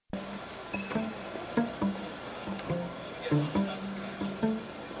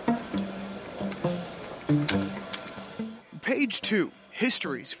Page 2,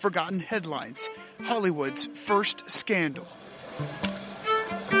 History's Forgotten Headlines, Hollywood's First Scandal.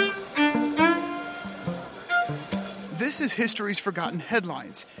 This is History's Forgotten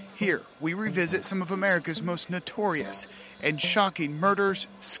Headlines. Here, we revisit some of America's most notorious and shocking murders,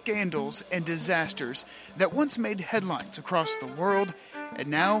 scandals, and disasters that once made headlines across the world, and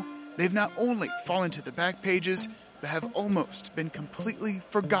now they've not only fallen to the back pages, but have almost been completely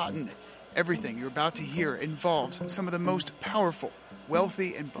forgotten. Everything you're about to hear involves some of the most powerful,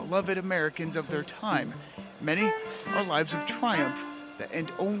 wealthy, and beloved Americans of their time. Many are lives of triumph that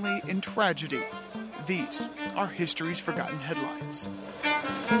end only in tragedy. These are History's Forgotten Headlines.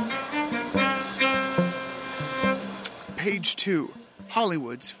 Page 2,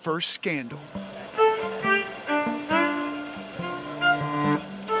 Hollywood's First Scandal.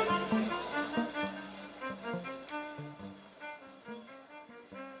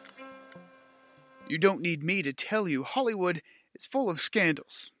 You don't need me to tell you Hollywood is full of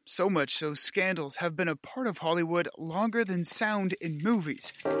scandals. So much so scandals have been a part of Hollywood longer than sound in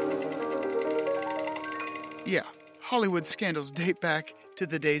movies. Yeah, Hollywood scandals date back to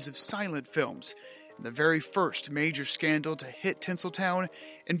the days of silent films. And the very first major scandal to hit Tinsel Town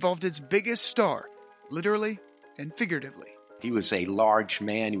involved its biggest star, literally and figuratively. He was a large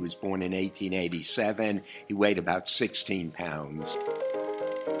man. He was born in 1887. He weighed about 16 pounds.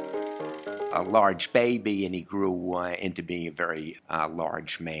 A large baby, and he grew into being a very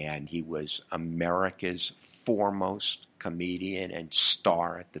large man. He was America's foremost comedian and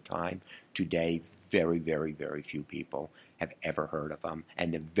star at the time. Today, very, very, very few people have ever heard of him.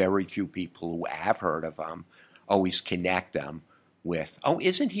 And the very few people who have heard of him always connect him with, oh,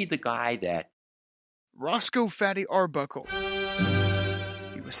 isn't he the guy that... Roscoe Fatty Arbuckle.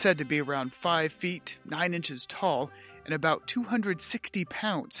 He was said to be around 5 feet, 9 inches tall, and about 260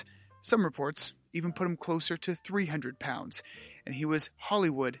 pounds. Some reports even put him closer to 300 pounds, and he was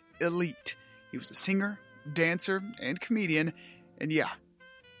Hollywood elite. He was a singer, dancer, and comedian, and yeah,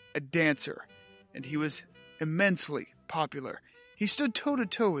 a dancer. And he was immensely popular. He stood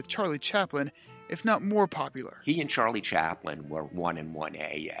toe-to-toe with Charlie Chaplin, if not more popular. He and Charlie Chaplin were 1 and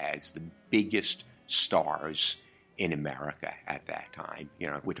 1A as the biggest stars in America at that time. You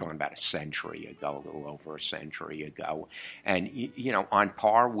know, we're talking about a century ago, a little over a century ago. And, you know, on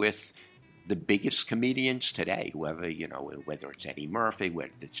par with the biggest comedians today, whether it's Eddie Murphy,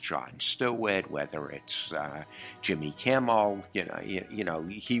 whether it's Jon Stewart, whether it's Jimmy Kimmel,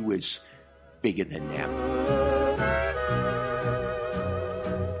 he was bigger than them.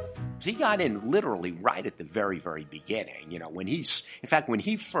 He got in literally right at the very, very beginning. You know, when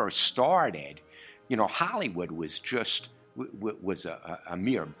he first started, you know, Hollywood was just was a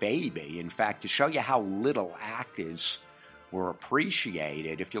mere baby. In fact, to show you how little actors were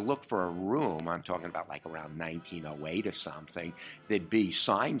appreciated, if you look for a room, I'm talking about like around 1908 or something, there'd be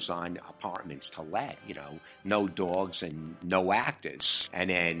signs on apartments to let, you know, no dogs and no actors. And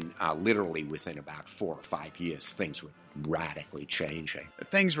then literally within about 4 or 5 years, things were radically changing.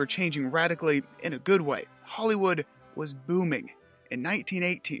 Things were changing radically in a good way. Hollywood was booming. In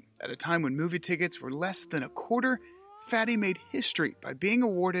 1918, at a time when movie tickets were less than a quarter, Fatty made history by being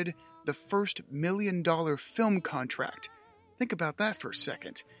awarded the first $1 million film contract. Think about that for a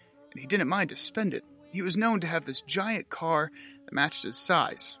second. And he didn't mind to spend it. He was known to have this giant car that matched his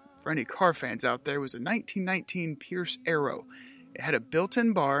size. For any car fans out there, it was a 1919 Pierce Arrow. It had a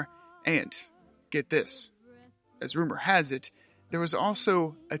built-in bar, and, get this, as rumor has it, there was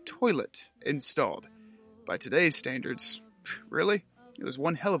also a toilet installed. By today's standards, really? It was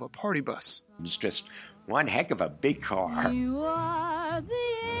one hell of a party bus. It was just one heck of a big car. You are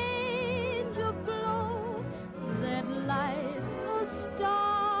the angel glow that lights a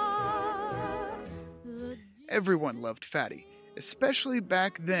star. Everyone loved Fatty, especially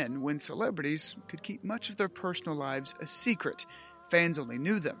back then when celebrities could keep much of their personal lives a secret. Fans only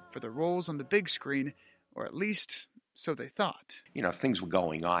knew them for their roles on the big screen, or at least so they thought. You know, things were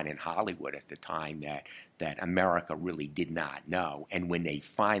going on in Hollywood at the time that America really did not know. And when they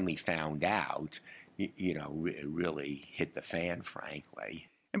finally found out, you know, it really hit the fan, frankly.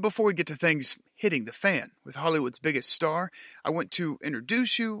 And before we get to things hitting the fan with Hollywood's biggest star, I want to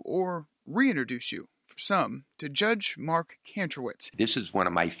introduce you, or reintroduce you, for some, to Judge Mark Kantrowitz. This is one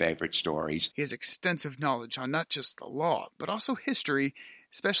of my favorite stories. He has extensive knowledge on not just the law, but also history,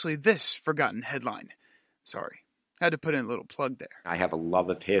 especially this forgotten headline. Sorry, had to put in a little plug there. I have a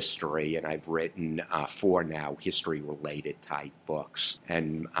love of history, and I've written 4 now history-related type books.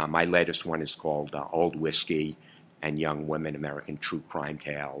 And my latest one is called Old Whiskey, and young women, American true crime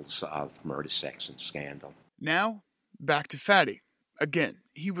tales of murder, sex, and scandal. Now, back to Fatty. Again,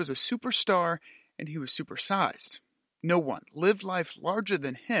 he was a superstar and he was supersized. No one lived life larger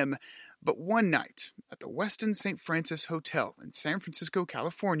than him, but one night at the Westin St. Francis Hotel in San Francisco,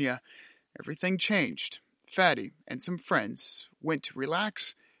 California, everything changed. Fatty and some friends went to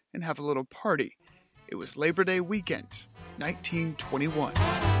relax and have a little party. It was Labor Day weekend, 1921.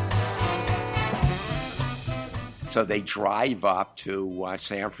 So they drive up to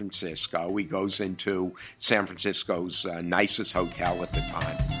San Francisco. He goes into San Francisco's nicest hotel at the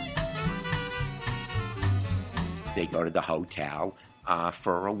time. They go to the hotel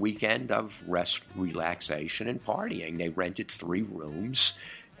for a weekend of rest, relaxation, and partying. They rented 3 rooms,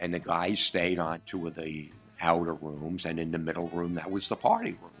 and the guys stayed on 2 of the outer rooms, and in the middle room, that was the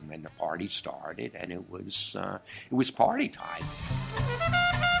party room. And the party started, and it was party time.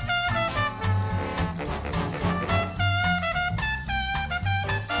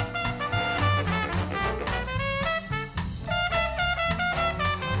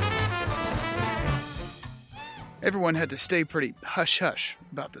 Everyone had to stay pretty hush-hush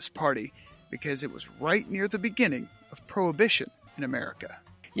about this party because it was right near the beginning of Prohibition in America.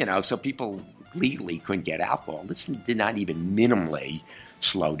 So people legally couldn't get alcohol. This did not even minimally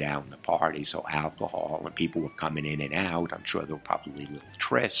slow down the party. So alcohol and people were coming in and out. I'm sure there were probably little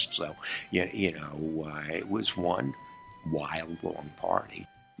trysts. So, it was one wild, long party.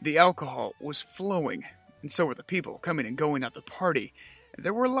 The alcohol was flowing, and so were the people coming and going at the party.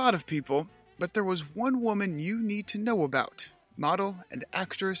 There were a lot of people, but there was one woman you need to know about, model and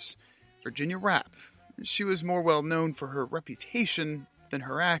actress Virginia Rappe. She was more well known for her reputation than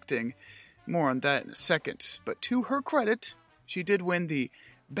her acting. More on that in a second. But to her credit, she did win the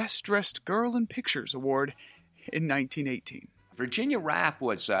Best Dressed Girl in Pictures award in 1918. Virginia Rappe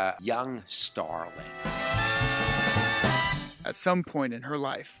was a young starlet. At some point in her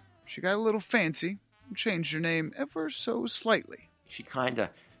life, she got a little fancy and changed her name ever so slightly. She kind of,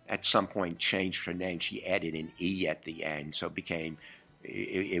 at some point, changed her name. She added an E at the end, so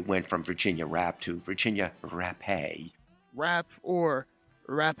it went from Virginia Rappe to Virginia Rappe. Rappe or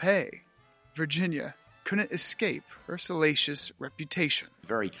Rappe. Virginia couldn't escape her salacious reputation.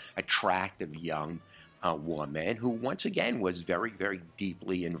 Very attractive young woman who, once again, was very, very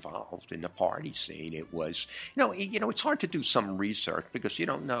deeply involved in the party scene. It was, it's hard to do some research because you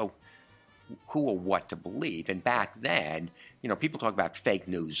don't know who or what to believe. And back then, people talk about fake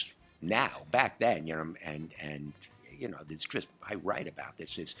news now. Back then, there's just, I write about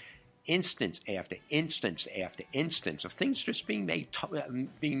this, is instance after instance after instance of things just being made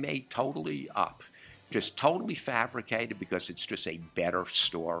totally up, just totally fabricated because it's just a better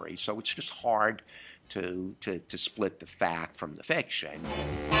story. So it's just hard to split the fact from the fiction.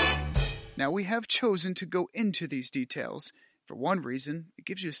 Now, we have chosen to go into these details. For one reason, it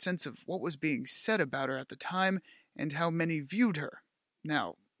gives you a sense of what was being said about her at the time and how many viewed her.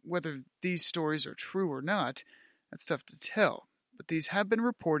 Now, whether these stories are true or not, that's tough to tell. But these have been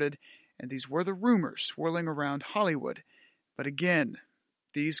reported, and these were the rumors swirling around Hollywood. But again,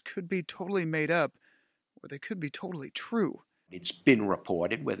 these could be totally made up, or they could be totally true. It's been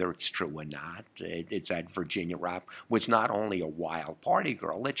reported, whether it's true or not, it's that Virginia Rappe was not only a wild party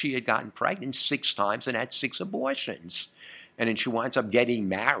girl, that she had gotten pregnant 6 times and had 6 abortions. And then she winds up getting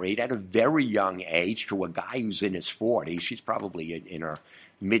married at a very young age to a guy who's in his 40s. She's probably in her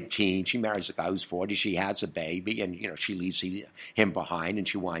mid-teens. She marries a guy who's 40. She has a baby, and she leaves him behind, and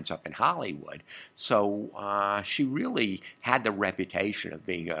she winds up in Hollywood. So she really had the reputation of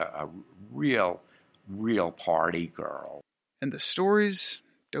being a real party girl. And the stories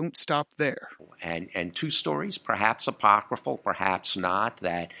don't stop there. And 2 stories, perhaps apocryphal, perhaps not,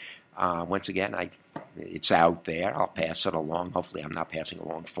 that once again, it's out there. I'll pass it along. Hopefully I'm not passing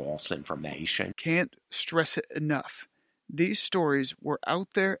along false information. Can't stress it enough. These stories were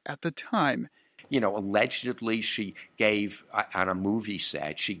out there at the time. Allegedly she gave, on a movie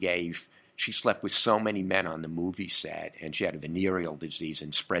set, she slept with so many men on the movie set, and she had a venereal disease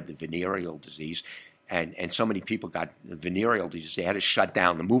and spread the venereal disease. And so many people got venereal disease, they had to shut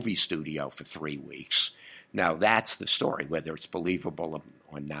down the movie studio for 3 weeks. Now, that's the story, whether it's believable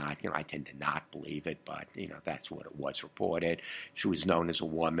or not. I tend to not believe it, but, that's what it was reported. She was known as a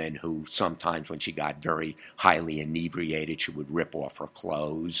woman who sometimes when she got very highly inebriated, she would rip off her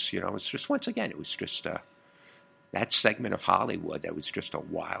clothes. It's just, once again, it was just that segment of Hollywood that was just a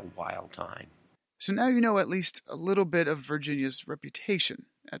wild, wild time. So now you know at least a little bit of Virginia's reputation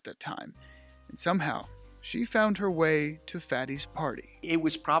at that time. And somehow, she found her way to Fatty's party. It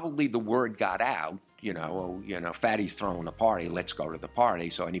was probably the word got out, Fatty's throwing a party, let's go to the party.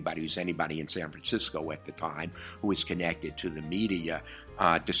 So anybody in San Francisco at the time who was connected to the media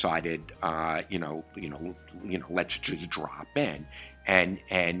decided, let's just drop in. And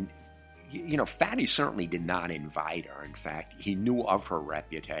Fatty certainly did not invite her. In fact, he knew of her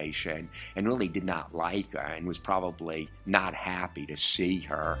reputation and really did not like her and was probably not happy to see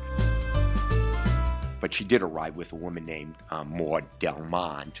her. But she did arrive with a woman named Maud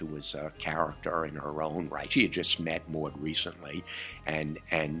Delmont, who was a character in her own right. She had just met Maud recently, and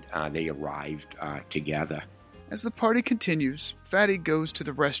they arrived together. As the party continues, Fatty goes to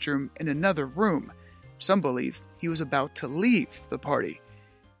the restroom in another room. Some believe he was about to leave the party.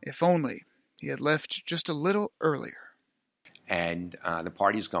 If only he had left just a little earlier. And the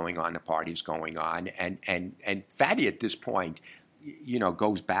party's going on, and Fatty at this point,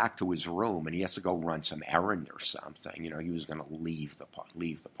 goes back to his room and he has to go run some errand or something. He was going to leave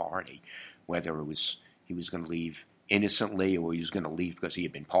the party, whether it was he was going to leave innocently or he was going to leave because he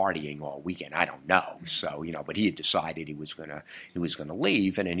had been partying all weekend. I don't know. So, but he had decided he was going to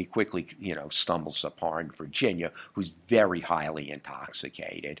leave, and then he quickly, stumbles upon Virginia, who's very highly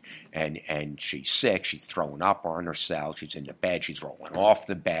intoxicated, and she's sick. She's thrown up on herself. She's in the bed. She's rolling off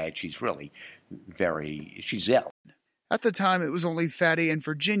the bed. She's really she's ill. At the time, it was only Fatty and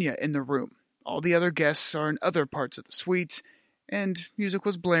Virginia in the room. All the other guests are in other parts of the suites, and music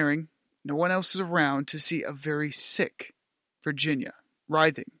was blaring. No one else is around to see a very sick Virginia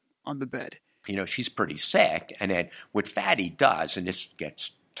writhing on the bed. She's pretty sick, and then what Fatty does, and this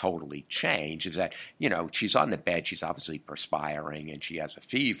gets totally changed, is that, she's on the bed, she's obviously perspiring, and she has a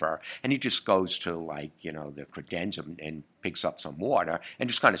fever, and he just goes to, the credenza and picks up some water and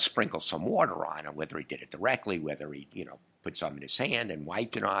just kind of sprinkles some water on her, whether he did it directly, whether he, put some in his hand and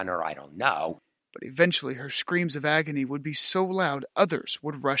wiped it on her, I don't know. But eventually her screams of agony would be so loud others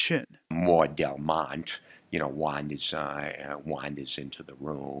would rush in. Maud Delmont, wanders into the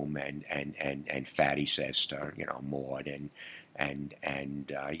room, and Fatty says to her, Maud,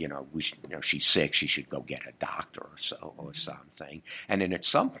 she's sick, she should go get a doctor or something. And then at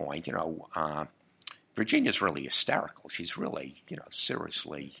some point, Virginia's really hysterical. She's really,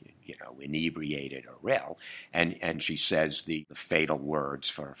 seriously, inebriated or ill. And she says the fatal words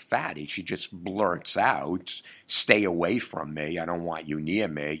for Fatty. She just blurts out, "Stay away from me. I don't want you near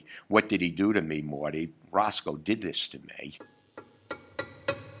me. What did he do to me, Morty? Roscoe did this to me."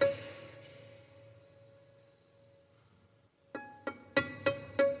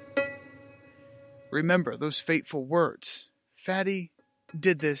 Remember those fateful words. Fatty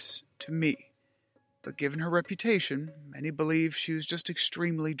did this to me. But given her reputation, many believe she was just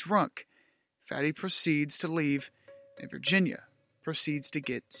extremely drunk. Fatty proceeds to leave, and Virginia proceeds to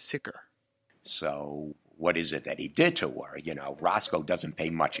get sicker. So what is it that he did to her? Roscoe doesn't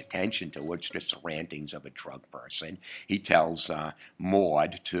pay much attention to her. It's just the rantings of a drug person. He tells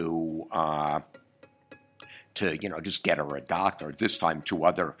Maud to just get her a doctor. This time, two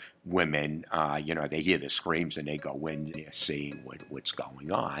other women, they hear the screams and they go in, they're seeing what's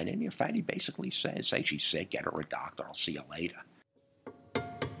going on. And Fatty basically says, "Hey, she's sick, get her a doctor, I'll see you later."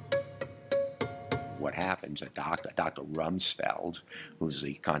 What happens? Dr. Rumsfeld, who's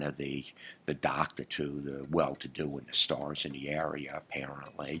the doctor to the well-to-do and the stars in the area,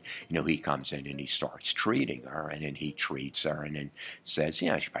 apparently, he comes in and he starts treating her, and then he treats her and then says, she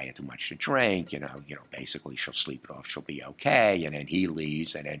probably had too much to drink, basically she'll sleep it off, she'll be okay, and then he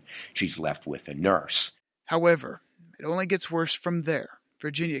leaves, and then she's left with a nurse. However, it only gets worse from there.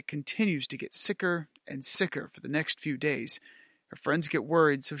 Virginia continues to get sicker and sicker for the next few days. Her friends get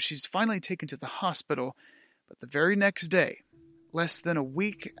worried, so she's finally taken to the hospital. But the very next day, less than a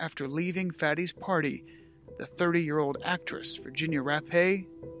week after leaving Fatty's party, the 30-year-old actress Virginia Rapé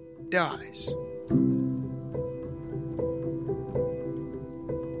dies.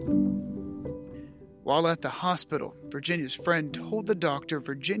 While at the hospital, Virginia's friend told the doctor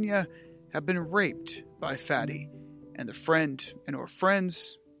Virginia had been raped by Fatty, and the friend and her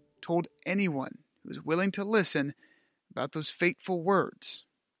friends told anyone who was willing to listen about those fateful words.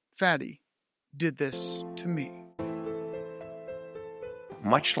 Fatty did this to me.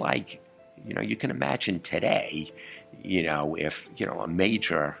 Much like, you can imagine today, if, a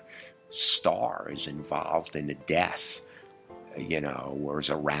major star is involved in the death, or is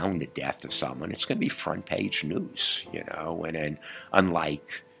around the death of someone, it's going to be front page news, and then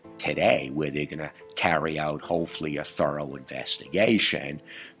unlike today where they're going to carry out hopefully a thorough investigation,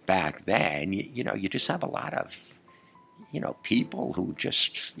 back then, you just have a lot of people who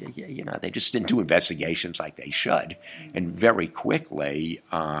just, they just didn't do investigations like they should. And very quickly,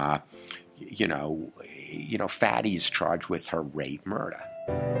 Fatty is charged with her rape murder.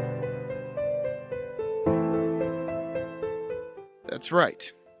 That's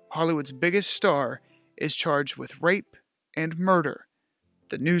right. Hollywood's biggest star is charged with rape and murder.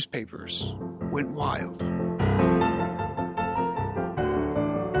 The newspapers went wild.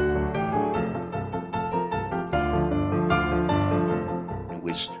 It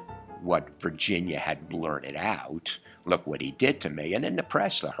was what Virginia had blurted out. Look what he did to me. And then the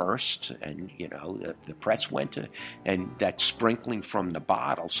press, the Hearst, and, the press went to, and that sprinkling from the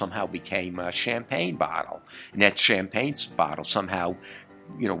bottle somehow became a champagne bottle. And that champagne bottle somehow,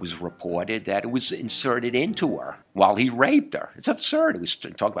 was reported that it was inserted into her while he raped her. It's absurd. It was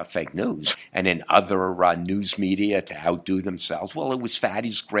talk about fake news. And then other news media to outdo themselves. Well, it was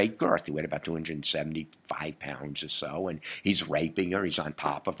Fatty's great girth. He weighed about 275 pounds or so, and he's raping her. He's on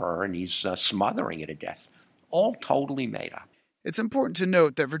top of her, and he's smothering her to death. All totally made up. It's important to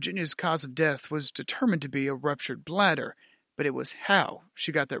note that Virginia's cause of death was determined to be a ruptured bladder, but it was how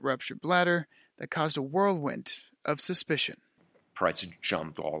she got that ruptured bladder that caused a whirlwind of suspicion. Press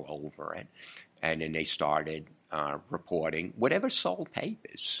jumped all over it, and then they started reporting whatever sold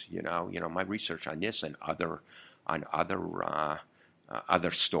papers. My research on this and other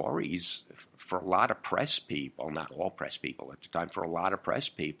stories for a lot of press people, not all press people at the time, for a lot of press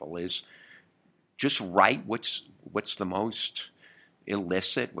people is just write what's the most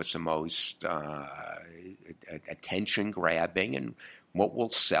illicit, what's the most attention grabbing, and what will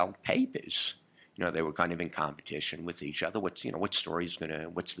sell papers. They were kind of in competition with each other. What's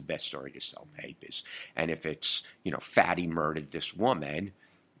the best story to sell papers? And if it's, Fatty murdered this woman,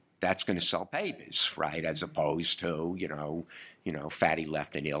 that's going to sell papers, right? As opposed to, Fatty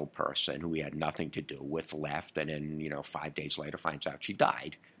left an ill person who he had nothing to do with, left, and then, 5 days later finds out she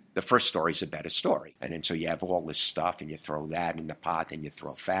died. The first story is a better story. And then so you have all this stuff, and you throw that in the pot, and you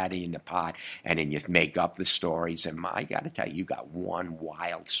throw Fatty in the pot, and then you make up the stories. And I got to tell you, you got one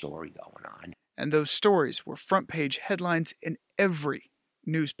wild story going on. And those stories were front-page headlines in every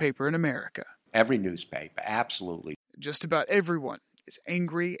newspaper in America. Every newspaper, absolutely. Just about everyone is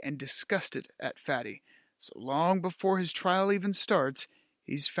angry and disgusted at Fatty. So long before his trial even starts,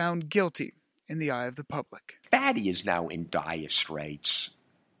 he's found guilty in the eye of the public. Fatty is now in dire straits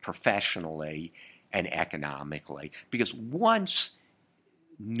professionally and economically, because once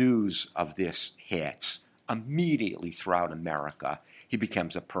news of this hits, immediately throughout America, he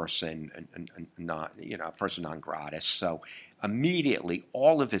becomes a person, a person non gratis. So immediately,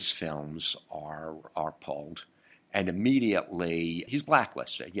 all of his films are pulled, and immediately he's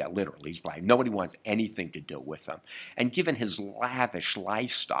blacklisted. Yeah, literally, he's black. Nobody wants anything to do with him. And given his lavish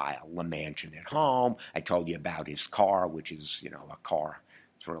lifestyle, the mansion at home, I told you about his car, which is a car.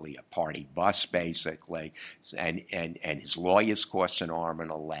 It's really a party bus, basically, and his lawyers cost an arm and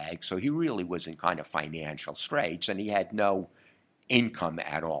a leg. So he really was in kind of financial straits, and he had no income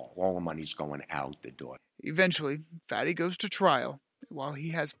at all. All the money's going out the door. Eventually, Fatty goes to trial. While he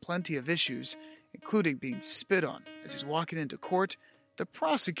has plenty of issues, including being spit on as he's walking into court, the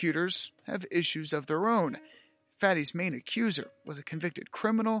prosecutors have issues of their own. Fatty's main accuser was a convicted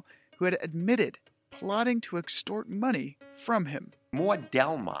criminal who had admitted plotting to extort money from him. Maud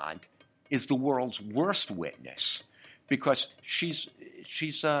Delmont is the world's worst witness because she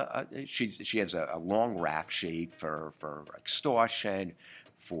has a long rap sheet for extortion,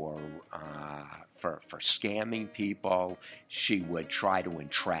 for scamming people. She would try to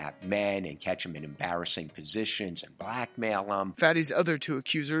entrap men and catch them in embarrassing positions and blackmail them. Fatty's other two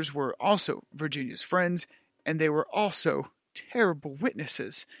accusers were also Virginia's friends, and they were also terrible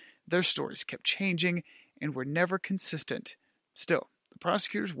witnesses. Their stories kept changing and were never consistent. Still, the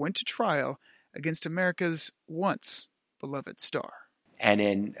prosecutors went to trial against America's once beloved star. And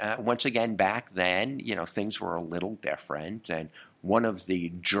then, once again, back then, things were a little different. And one of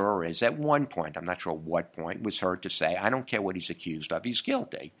the jurors, at one point, I'm not sure what point, was heard to say, I don't care what he's accused of, he's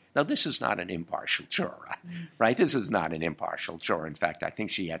guilty. Now, this is not an impartial juror, right? This is not an impartial juror. In fact, I think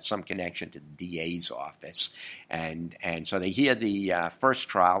she had some connection to the DA's office. And so they hear the first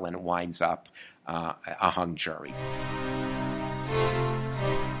trial, and it winds up a hung jury.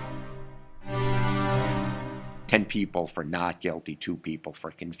 10 people for not guilty, 2 people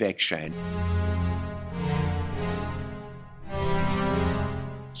for conviction.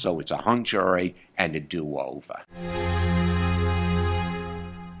 So it's a hung jury and a do-over.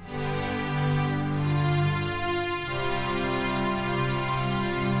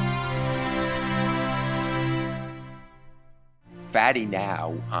 Fatty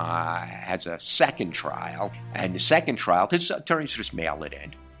now has a second trial, and the second trial, his attorneys just mail it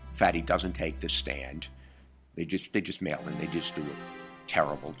in. Fatty doesn't take the stand. They just mail in. They just do a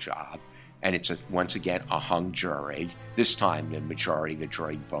terrible job. And it's once again a hung jury. This time the majority of the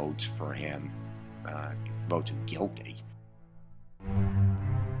jury votes for him, votes him guilty.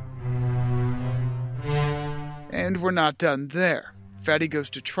 And we're not done there. Fatty goes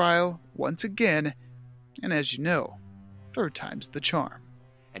to trial once again, and as you know, third time's the charm.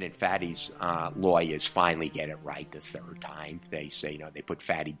 And then Fatty's lawyers finally get it right the third time. They say, they put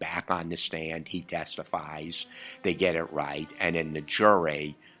Fatty back on the stand. He testifies. They get it right. And then the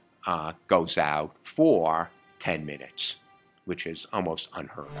jury goes out for 10 minutes, which is almost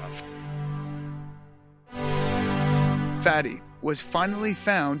unheard of. Fatty was finally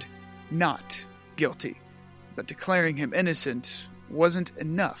found not guilty, but declaring him innocent wasn't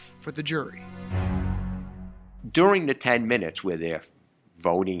enough for the jury. During the 10 minutes where they're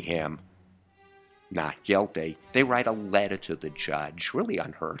voting him not guilty, they write a letter to the judge, really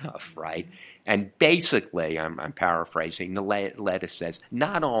unheard of, right? And basically, I'm paraphrasing, the letter says,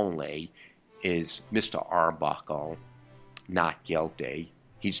 not only is Mr. Arbuckle not guilty,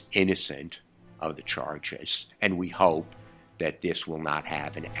 he's innocent of the charges, and we hope that this will not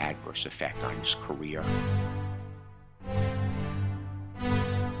have an adverse effect on his career.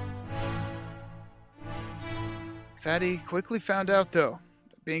 Fatty quickly found out, though,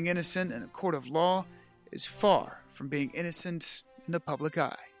 that being innocent in a court of law is far from being innocent in the public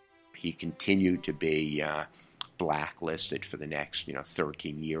eye. He continued to be blacklisted for the next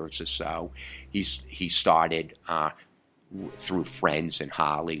 13 years or so. He started through friends in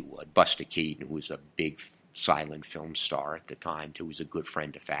Hollywood. Buster Keaton, who was a big silent film star at the time, who was a good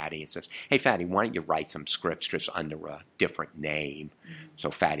friend of Fatty, and says, hey, Fatty, why don't you write some scripts just under a different name? Mm-hmm.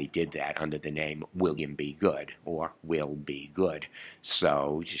 So Fatty did that under the name William B. Good, or Will B. Good.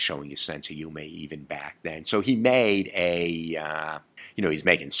 So just showing his sense of humor even back then. So he made he's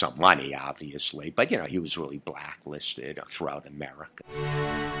making some money, obviously, but, he was really blacklisted throughout America.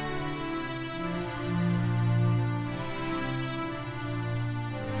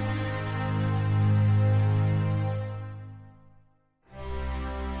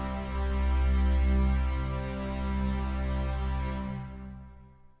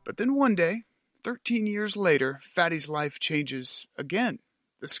 But then one day, 13 years later, Fatty's life changes again.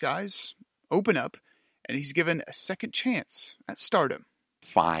 The skies open up, and he's given a second chance at stardom.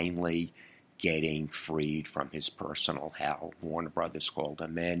 Finally getting freed from his personal hell. Warner Brothers called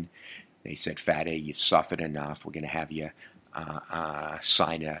him in. They said, Fatty, you've suffered enough. We're going to have you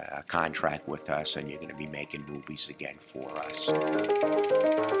sign a contract with us, and you're going to be making movies again for us.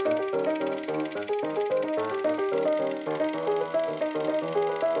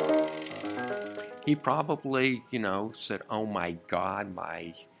 He probably, said, oh my God,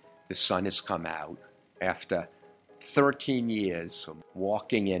 the sun has come out. After 13 years of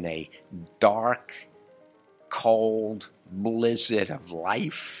walking in a dark, cold blizzard of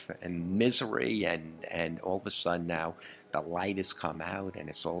life and misery, and all of a sudden now the light has come out, and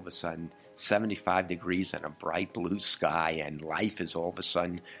it's all of a sudden 75 degrees and a bright blue sky, and life is all of a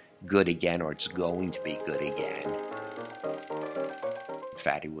sudden good again, or it's going to be good again.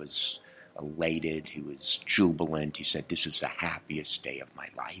 Fatty was elated, he was jubilant. He said, this is the happiest day of my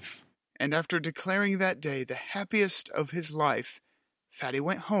life. And after declaring that day the happiest of his life, Fatty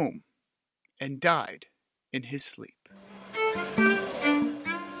went home and died in his sleep.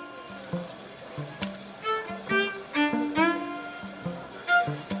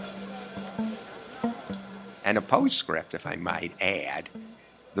 And a postscript, if I might add,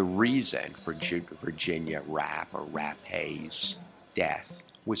 the reason for Virginia Rappe's death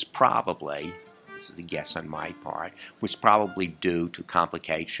was probably, this is a guess on my part, was probably due to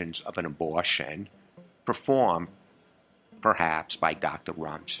complications of an abortion performed perhaps by Dr.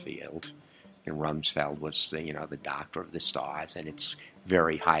 Rumsfeld. And Rumsfeld was the doctor of the stars, and it's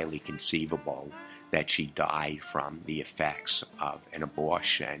very highly conceivable that she died from the effects of an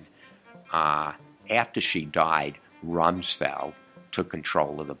abortion. After she died, Rumsfeld took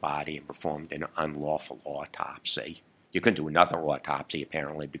control of the body and performed an unlawful autopsy. You couldn't do another autopsy,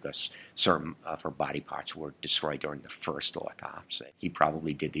 apparently, because certain of her body parts were destroyed during the first autopsy. He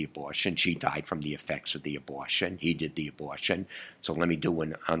probably did the abortion. She died from the effects of the abortion. He did the abortion. So let me do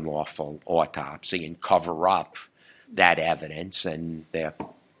an unlawful autopsy and cover up that evidence, and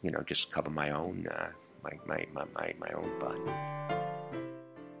just cover my own my own butt.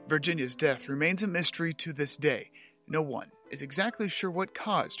 Virginia's death remains a mystery to this day. No one is exactly sure what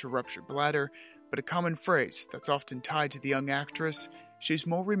caused her ruptured bladder, but a common phrase that's often tied to the young actress, she's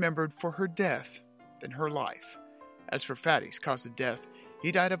more remembered for her death than her life. As for Fatty's cause of death,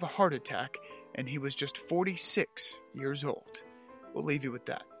 he died of a heart attack, and he was just 46 years old. We'll leave you with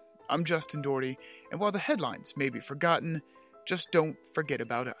that. I'm Justin Doherty, and while the headlines may be forgotten, just don't forget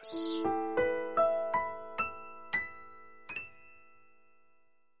about us.